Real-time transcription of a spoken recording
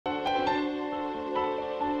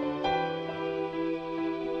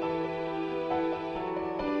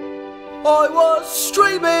I was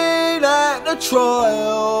streaming at the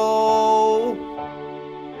trial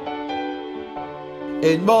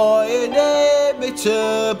in my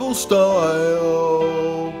inimitable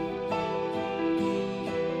style.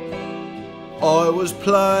 I was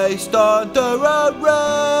placed under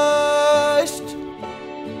arrest,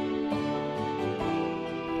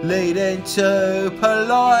 leading to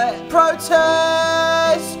polite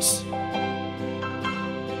protests.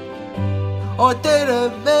 I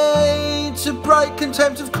didn't mean to break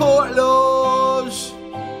contempt of court laws.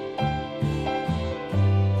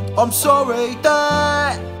 I'm sorry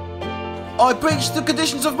that I breached the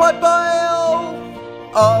conditions of my bail.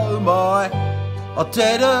 Oh my, I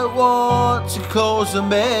didn't want to cause a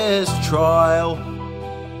mistrial.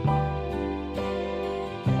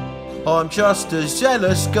 I'm just a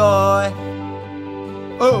zealous guy.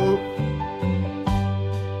 Oh,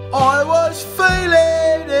 I was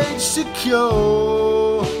feeling insecure.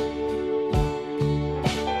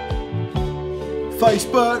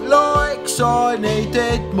 Facebook likes, I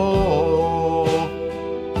needed more.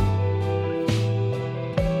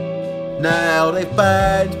 Now they've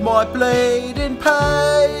banned my bleedin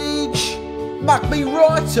page, mugged me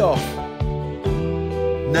right off.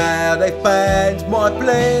 Now they've banned my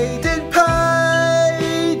bleedin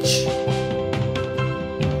page.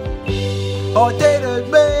 I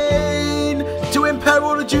didn't mean to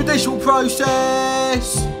imperil the judicial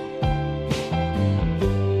process.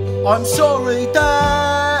 I'm sorry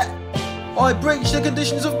that I breached the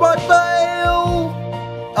conditions of my bail.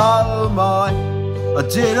 Oh my, I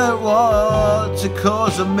didn't want to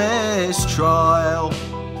cause a mistrial.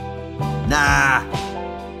 Nah,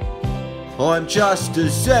 I'm just a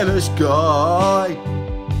zealous guy.